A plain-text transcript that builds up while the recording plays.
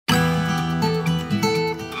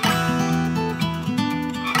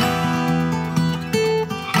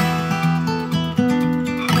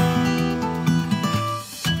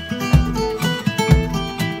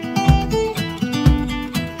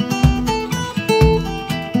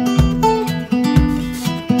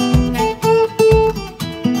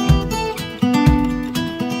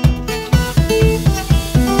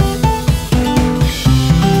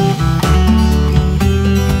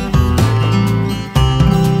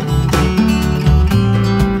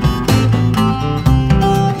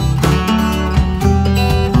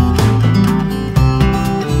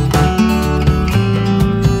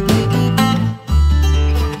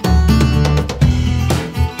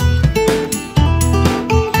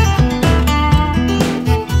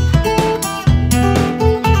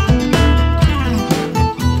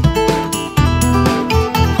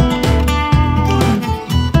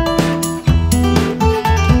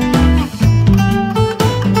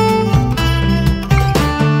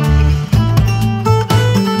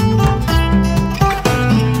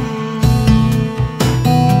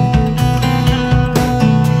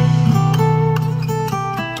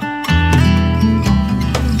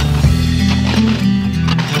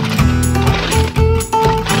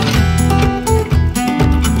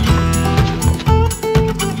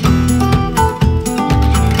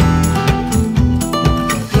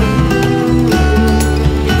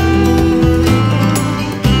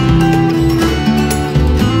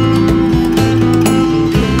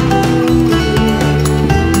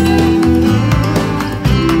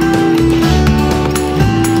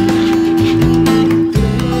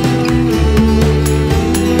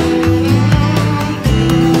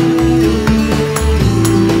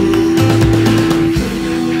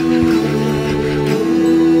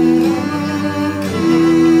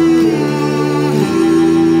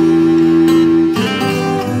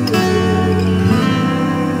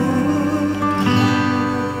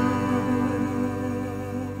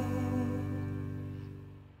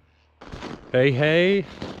Hey, hey,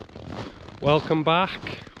 welcome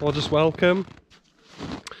back, or just welcome.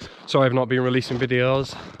 Sorry I've not been releasing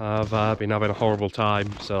videos. I've been having a horrible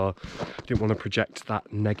time, so I didn't want to project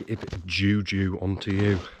that negative juju onto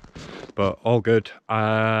you. But all good.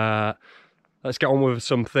 Let's get on with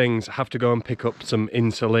some things. I have to go and pick up some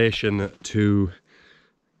insulation to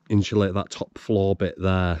insulate that top floor bit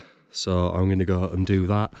there. So I'm going to go and do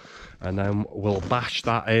that, and then we'll bash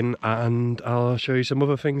that in, and I'll show you some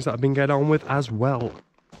other things that I've been getting on with as well.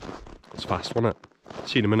 It's fast, wasn't it?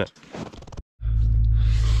 See you in a minute.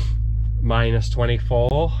 Minus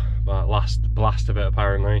 24, but last blast of it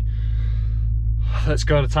apparently. Let's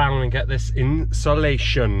go to town and get this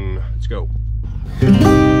insulation. Let's go.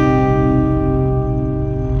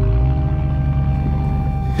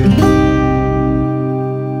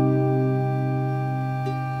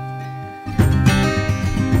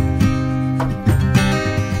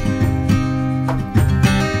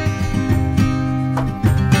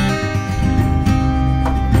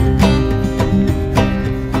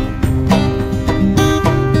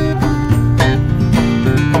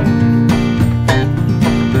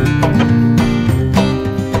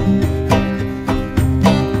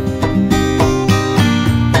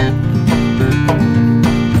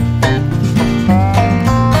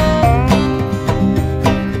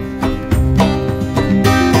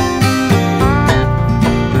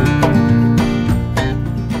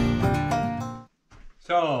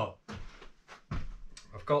 So,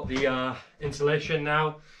 I've got the insulation now.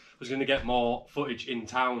 I was going to get more footage in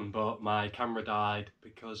town, but my camera died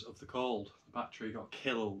because of the cold. The battery got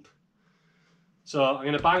killed. So I'm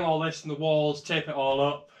going to bang all this in the walls, tape it all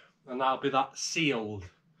up, and that'll be that sealed.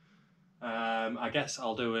 I guess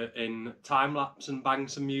I'll do it in time-lapse and bang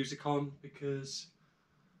some music on, because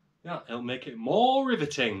yeah, it'll make it more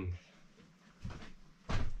riveting.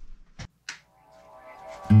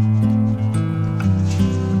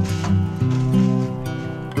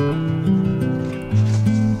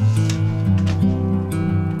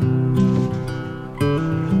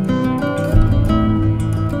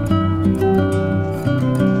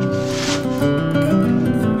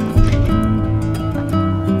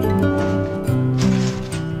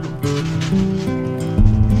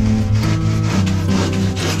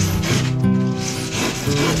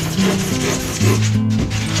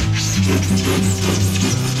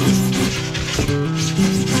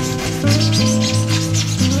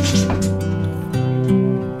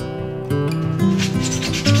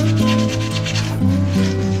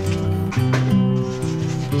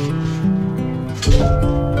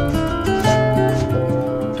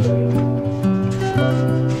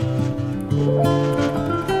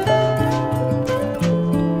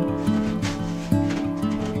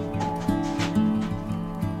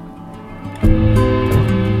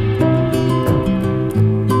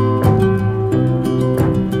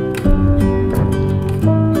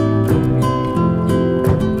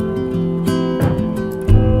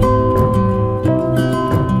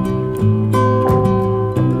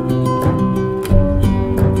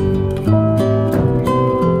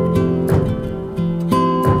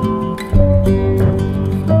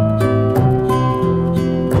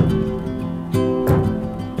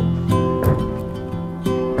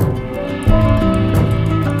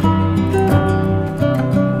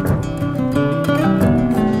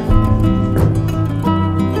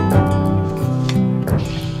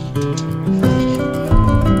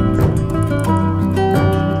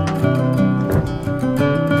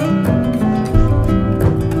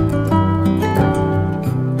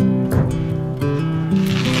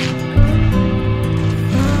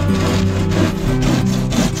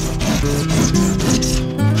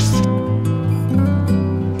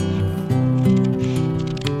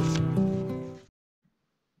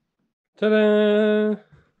 Ta-da!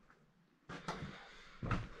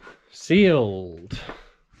 Sealed.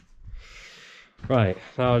 Right,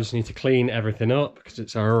 now I just need to clean everything up because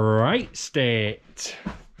it's a right state.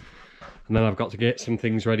 And then I've got to get some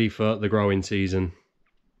things ready for the growing season.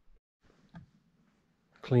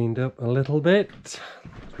 Cleaned up a little bit. It's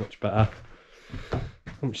much better. How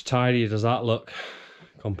much tidier does that look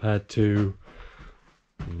compared to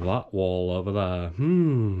that wall over there?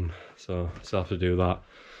 So I still have to do that.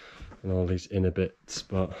 And all these inner bits,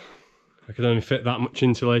 but I could only fit that much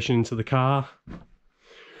insulation into the car.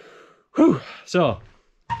 Whew. So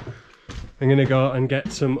I'm gonna go and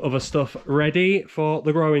get some other stuff ready for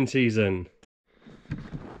the growing season.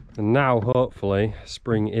 And now hopefully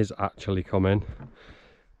spring is actually coming.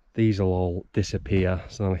 These will all disappear,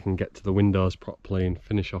 so then I can get to the windows properly and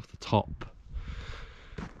finish off the top.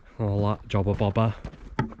 All that jobber bobber.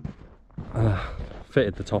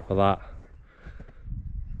 Fitted the top of that.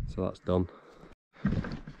 So that's done.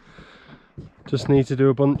 Just need to do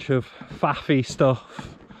a bunch of faffy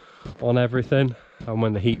stuff on everything, and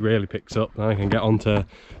when the heat really picks up then I can get onto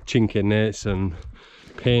chinking this and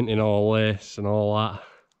painting all this and all that,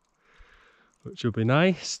 which will be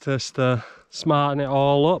nice, just to smarten it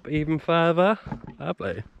all up even further.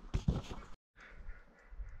 Lovely.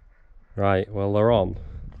 Right, well they're on,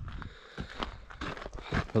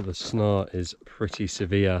 but the snow is pretty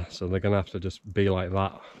severe, so they're gonna have to just be like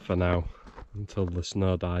that for now until the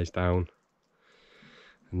snow dies down,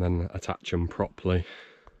 and then attach them properly.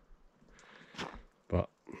 But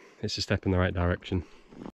it's a step in the right direction.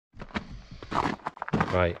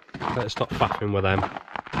 Right, let's stop faffing with them.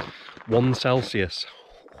 1 Celsius.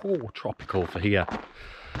 Oh, tropical for here.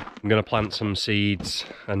 I'm going to plant some seeds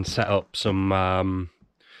and set up some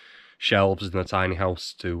shelves in the tiny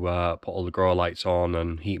house to put all the grow lights on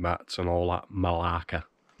and heat mats and all that malaka.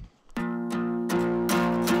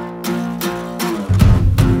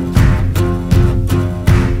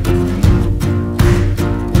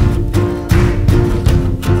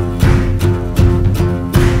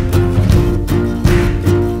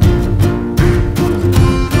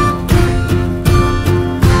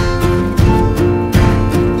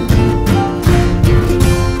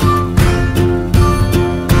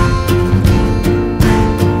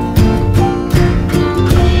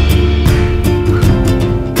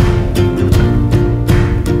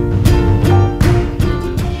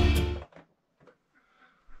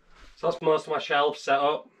 So that's most of my shelves set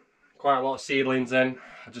up. Quite a lot of seedlings in.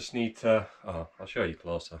 I just need to, oh, I'll show you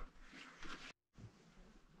closer.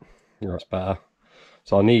 That's better.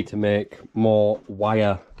 So I need to make more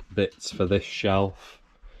wire bits for this shelf.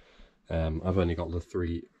 I've only got the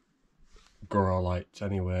 3 grow lights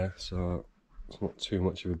anyway, so it's not too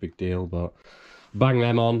much of a big deal, but bang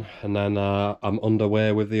them on and then I'm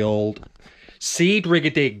underway with the old seed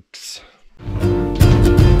rig-a-digs.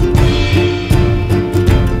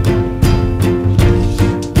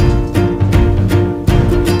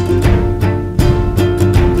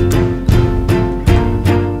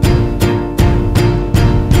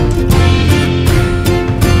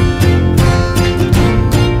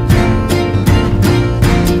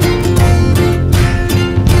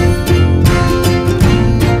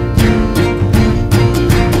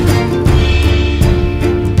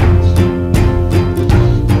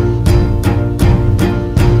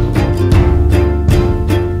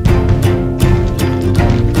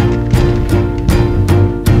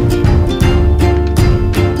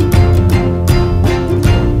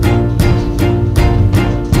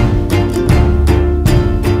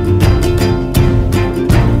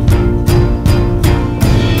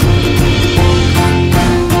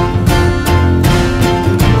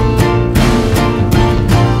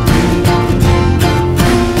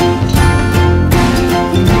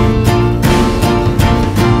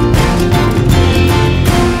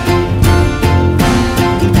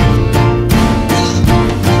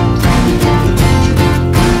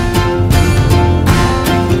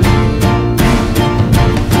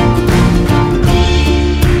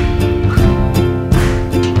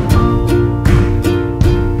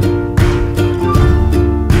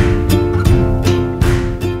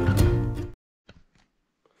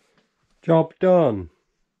 Job done.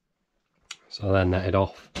 So they're netted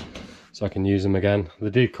off, so I can use them again.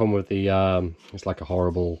 They did come with the, it's like a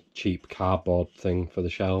horrible cheap cardboard thing for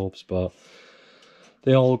the shelves, but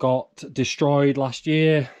they all got destroyed last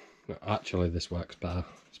year. Actually, this works better,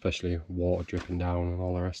 especially water dripping down and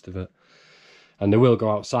all the rest of it. And they will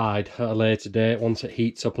go outside at a later date once it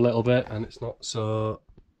heats up a little bit and it's not so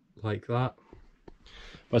like that.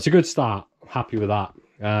 But it's a good start. Happy with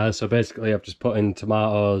that. So basically I've just put in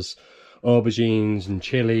tomatoes, aubergines and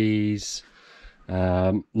chilies,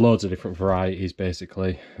 loads of different varieties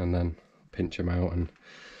basically, and then pinch them out and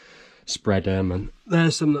spread them. And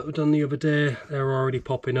there's some that were done the other day. They're already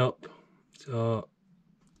popping up, so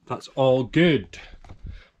that's all good.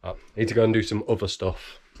 I need to go and do some other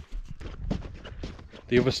stuff.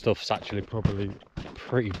 The other stuff's actually probably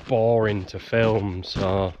pretty boring to film,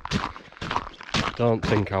 so I don't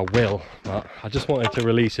think I will, but I just wanted to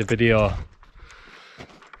release a video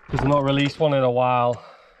because I've not released one in a while,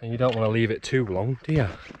 and you don't want to leave it too long, do you?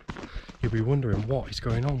 You'll be wondering what is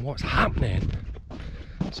going on, what's happening.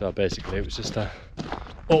 So basically it was just a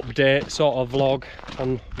update sort of vlog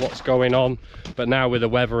on what's going on, but now with the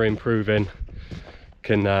weather improving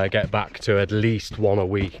can get back to at least one a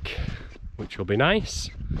week, which will be nice.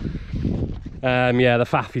 Yeah, the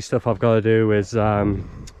faffy stuff I've got to do is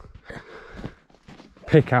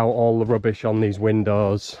pick out all the rubbish on these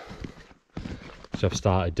windows, which I've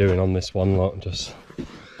started doing on this one. Look, just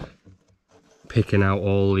picking out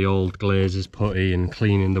all the old glazer's putty and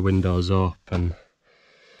cleaning the windows up, and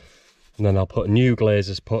then I'll put new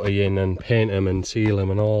glazer's putty in and paint them and seal them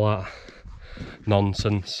and all that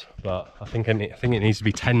nonsense. But I think it needs to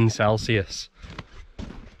be 10 Celsius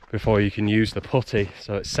before you can use the putty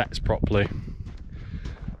so it sets properly.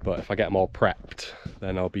 But if I get them all prepped,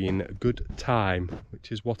 then I'll be in good time, which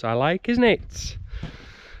is what I like, isn't it?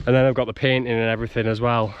 And then I've got the painting and everything as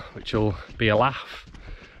well, which will be a laugh.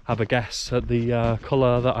 Have a guess at the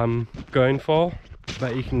colour that I'm going for. I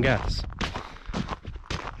bet you can guess.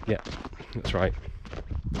 Yeah, that's right.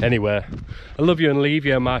 Anyway, I love you and leave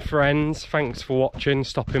you, my friends. Thanks for watching,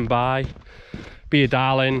 stopping by. Be a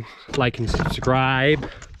darling, like and subscribe.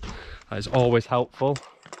 That is always helpful.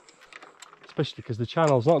 Especially because the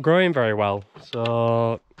channel's not growing very well.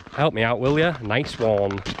 So help me out, will you? Nice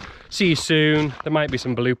one. See you soon. There might be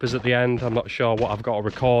some bloopers at the end. I'm not sure what I've got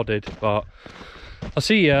recorded, but I'll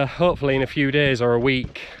see you hopefully in a few days or a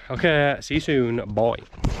week. Okay, see you soon. Bye.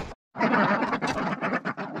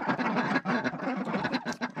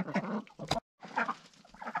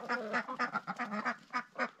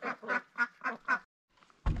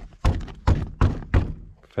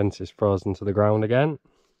 Fence is frozen to the ground again.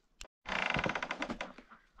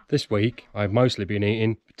 This week I've mostly been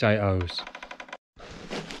eating potatoes.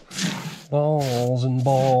 Balls and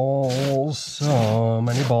balls, so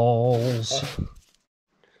many balls.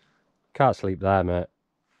 Can't sleep there, mate.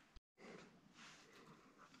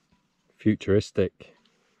 Futuristic.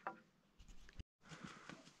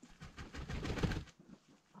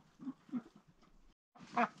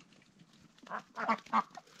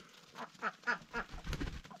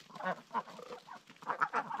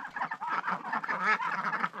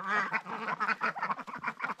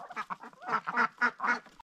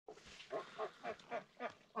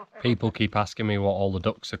 People keep asking me what all the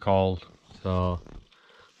ducks are called, so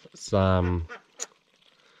it's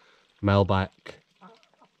Melback,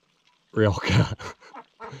 Rioja,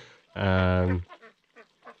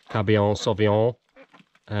 Cabillon Sauvignon,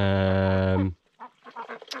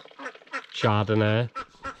 Chardonnay,